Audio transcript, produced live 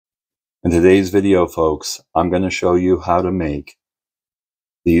In today's video, folks, I'm going to show you how to make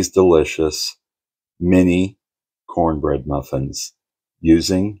these delicious mini cornbread muffins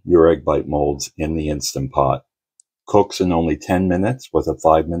using your egg bite molds in the Instant Pot. Cooks in only 10 minutes with a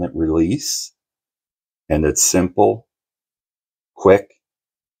 5-minute release, and it's simple, quick,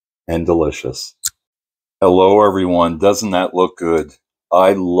 and delicious. Hello, everyone. Doesn't that look good?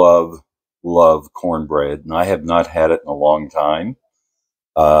 I love cornbread, and I have not had it in a long time.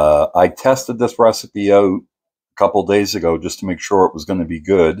 I tested this recipe out a couple days ago just to make sure it was going to be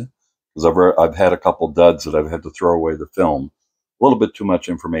good, because I've had a couple duds that I've had to throw away the film. A little bit too much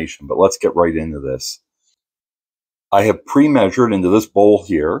information, but let's get right into this. I have pre-measured into this bowl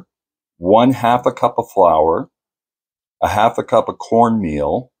here 1/2 a cup of flour, 1/2 a cup of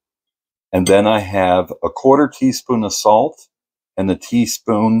cornmeal, and then I have a 1/4 teaspoon of salt and a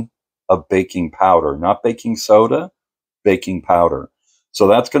teaspoon of baking powder, not baking soda, baking powder. So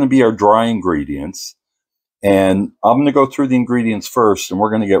that's going to be our dry ingredients. And I'm going to go through the ingredients first, and we're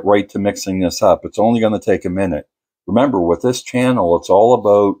going to get right to mixing this up. It's only going to take a minute. Remember, with this channel, it's all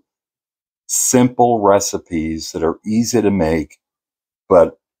about simple recipes that are easy to make,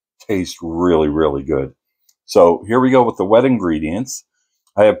 but taste really, really good. So here we go with the wet ingredients.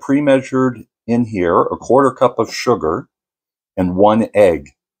 I have pre-measured in here a 1/4 cup of sugar and 1 egg.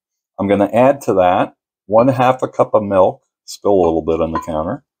 I'm going to add to that 1/2 a cup of milk, spill a little bit on the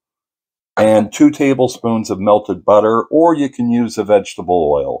counter, and 2 tablespoons of melted butter, or you can use a vegetable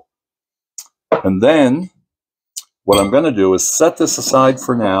oil. And then what I'm going to do is set this aside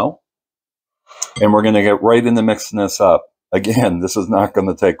for now, and we're going to get right into mixing this up. Again, this is not going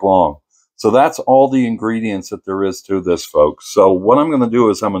to take long. So that's all the ingredients that there is to this, folks. So what I'm going to do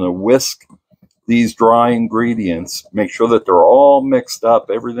is I'm going to whisk these dry ingredients, make sure that they're all mixed up,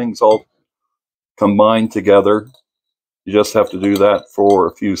 everything's all combined together. You just have to do that for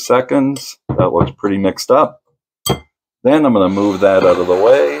a few seconds. That looks pretty mixed up. Then I'm going to move that out of the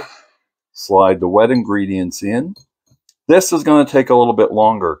way, slide the wet ingredients in. This is going to take a little bit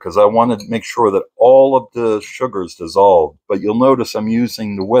longer because I want to make sure that all of the sugar is dissolved. But you'll notice I'm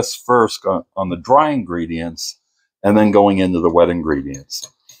using the whisk first on the dry ingredients and then going into the wet ingredients.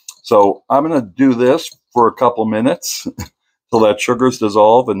 So I'm going to do this for a couple minutes till that sugar's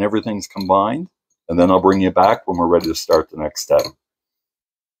dissolved and everything's combined. And then I'll bring you back when we're ready to start the next step.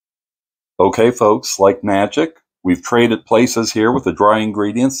 Okay, folks, like magic, we've traded places here with the dry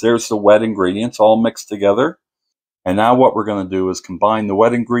ingredients. There's the wet ingredients all mixed together. And now what we're going to do is combine the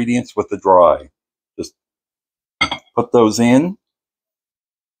wet ingredients with the dry. Just put those in,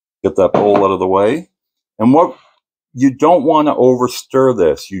 get that bowl out of the way. And what you don't want to overstir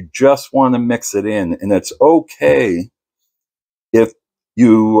this. You just want to mix it in. And it's okay if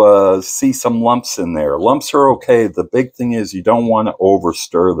you see some lumps in there. Lumps are okay. The big thing is you don't want to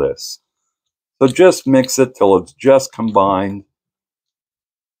overstir this. So just mix it till it's just combined.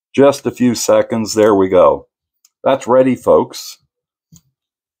 Just a few seconds. There we go. That's ready, folks.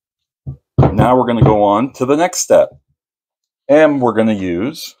 Now we're going to go on to the next step. And we're going to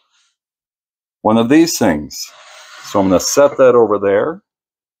use one of these things. So I'm going to set that over there.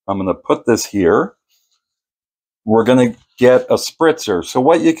 I'm going to put this here. We're going to get a spritzer. So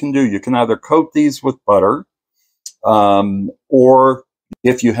what you can do, you can either coat these with butter, or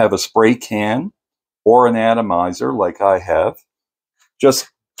if you have a spray can or an atomizer like I have, just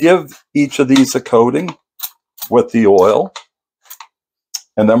give each of these a coating with the oil,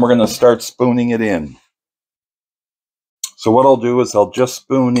 and then we're going to start spooning it in. So what I'll do is I'll just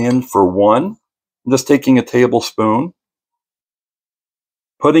spoon in for one. I'm just taking a tablespoon,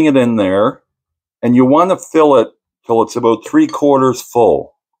 putting it in there, and you want to fill it till it's about 3/4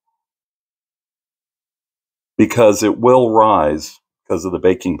 full, because it will rise because of the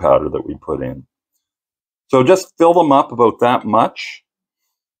baking powder that we put in. So just fill them up about that much.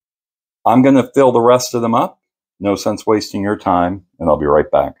 I'm going to fill the rest of them up. No sense wasting your time, and I'll be right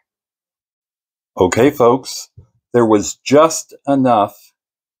back. Okay, folks, there was just enough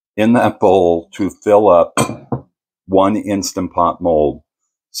in that bowl to fill up 1 Instant Pot mold.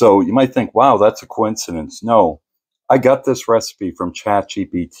 So you might think, wow, that's a coincidence. No, I got this recipe from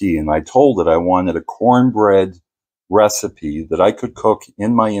ChatGPT, and I told it I wanted a cornbread recipe that I could cook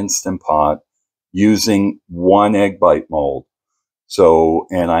in my Instant Pot using 1 egg bite mold. So,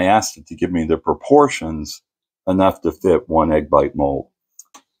 and I asked it to give me the proportions enough to fit 1 egg bite mold.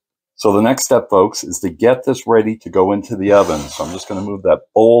 So the next step, folks, is to get this ready to go into the oven. So I'm just going to move that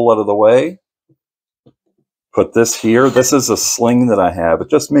bowl out of the way. Put this here. This is a sling that I have. It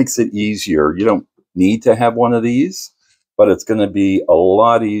just makes it easier. You don't need to have one of these, but it's going to be a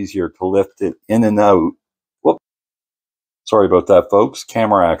lot easier to lift it in and out. Whoop. Sorry about that, folks.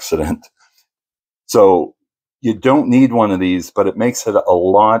 Camera accident. So you don't need one of these, but it makes it a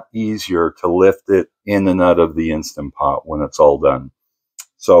lot easier to lift it in and out of the Instant Pot when it's all done.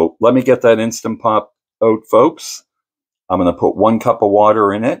 So let me get that Instant Pot out, folks. I'm going to put 1 cup of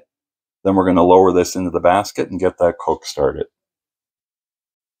water in it. Then we're going to lower this into the basket and get that cook started.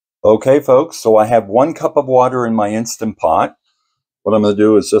 Okay, folks, so I have 1 cup of water in my Instant Pot. What I'm going to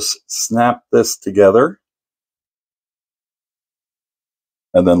do is just snap this together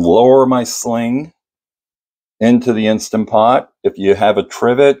and then lower my sling into the Instant Pot. If you have a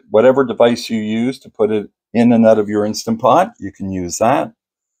trivet, whatever device you use to put it in and out of your Instant Pot, you can use that.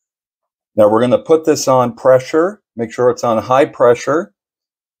 Now we're going to put this on pressure. Make sure it's on high pressure.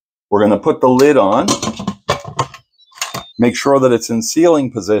 We're going to put the lid on. Make sure that it's in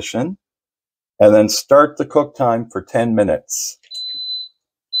sealing position. And then start the cook time for 10 minutes.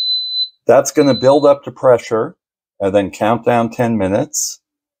 That's going to build up to pressure and then count down 10 minutes.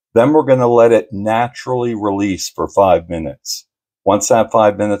 Then we're going to let it naturally release for 5 minutes. Once that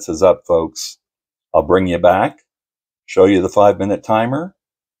 5 minutes is up, folks, I'll bring you back, show you the 5-minute timer.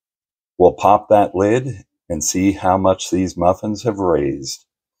 We'll pop that lid and see how much these muffins have raised.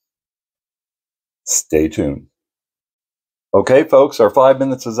 Stay tuned. Okay, folks, our 5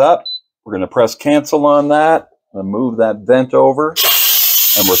 minutes is up. We're going to press cancel on that and move that vent over.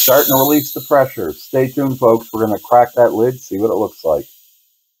 And we're starting to release the pressure. Stay tuned, folks. We're going to crack that lid, see what it looks like.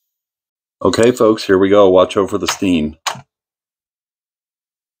 Okay, folks, here we go. Watch out for the steam.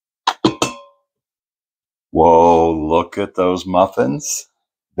 Whoa, look at those muffins.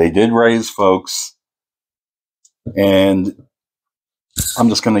 They did raise, folks. And I'm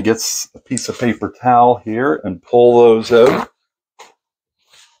just going to get a piece of paper towel here and pull those out.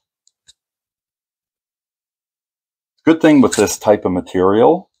 Good thing with this type of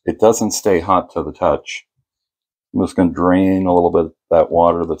material, it doesn't stay hot to the touch. I'm just going to drain a little bit of that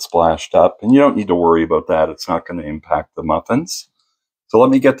water that splashed up. And you don't need to worry about that. It's not going to impact the muffins. So let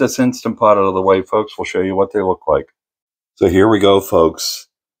me get this Instant Pot out of the way, folks. We'll show you what they look like. So here we go, folks.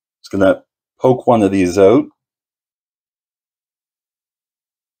 Just going to poke one of these out.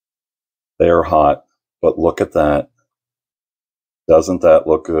 They are hot, but look at that. Doesn't that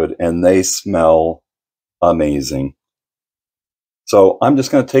look good? And they smell amazing. So I'm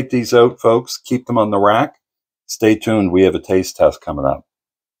just going to take these out, folks. Keep them on the rack. Stay tuned. We have a taste test coming up.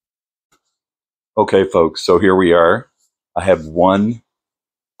 Okay, folks. So here we are. I have 1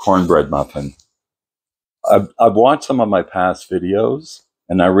 cornbread muffin. I've watched some of my past videos,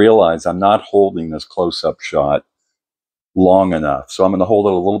 and I realize I'm not holding this close-up shot long enough. So I'm going to hold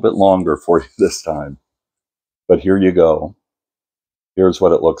it a little bit longer for you this time. But here you go. Here's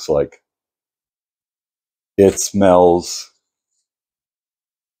what it looks like. It smells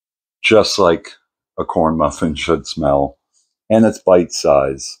just like a corn muffin should smell. And it's bite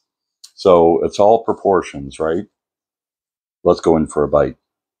size. So it's all proportions, right? Let's go in for a bite.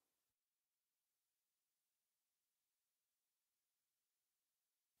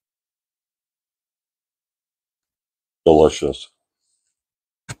 Delicious.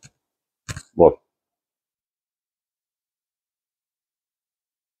 Look.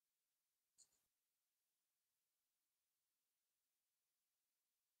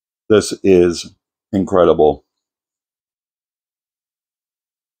 This is incredible.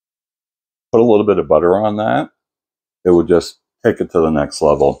 Put a little bit of butter on that. It would just take it to the next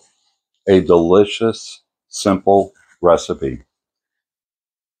level. A delicious, simple recipe.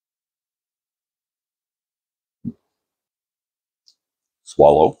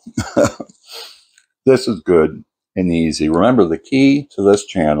 Swallow. This is good and easy. Remember, the key to this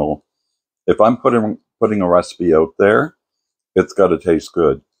channel, if I'm putting a recipe out there, it's got to taste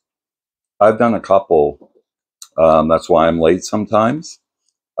good. I've done a couple. That's why I'm late sometimes.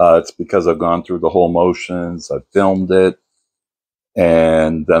 It's because I've gone through the whole motions. I've filmed it,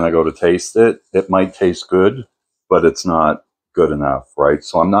 and then I go to taste it. It might taste good, but it's not good enough, right?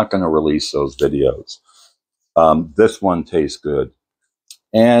 So I'm not going to release those videos. This one tastes good.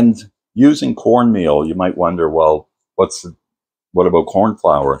 And using cornmeal, you might wonder, well, what about corn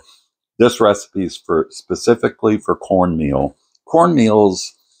flour? This recipe is specifically for cornmeal.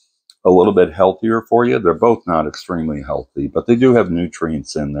 Cornmeal's a little bit healthier for you. They're both not extremely healthy, but they do have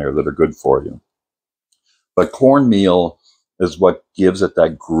nutrients in there that are good for you. But cornmeal is what gives it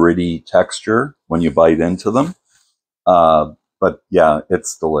that gritty texture when you bite into them. But yeah,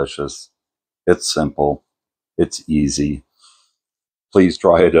 it's delicious. It's simple. It's easy. Please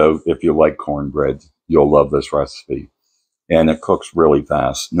try it out if you like cornbread. You'll love this recipe. And it cooks really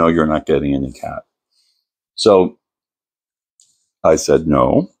fast. No, you're not getting any cat. So I said,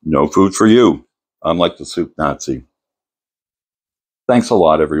 no food for you. I'm like the soup Nazi. Thanks a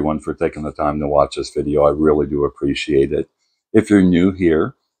lot, everyone, for taking the time to watch this video. I really do appreciate it. If you're new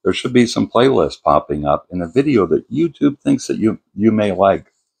here, there should be some playlists popping up in a video that YouTube thinks that you may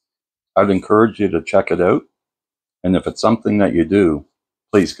like. I'd encourage you to check it out. And if it's something that you do,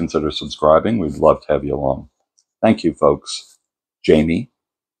 please consider subscribing. We'd love to have you along. Thank you, folks. Jamie,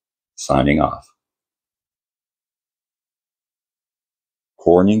 signing off.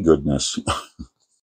 Corny goodness.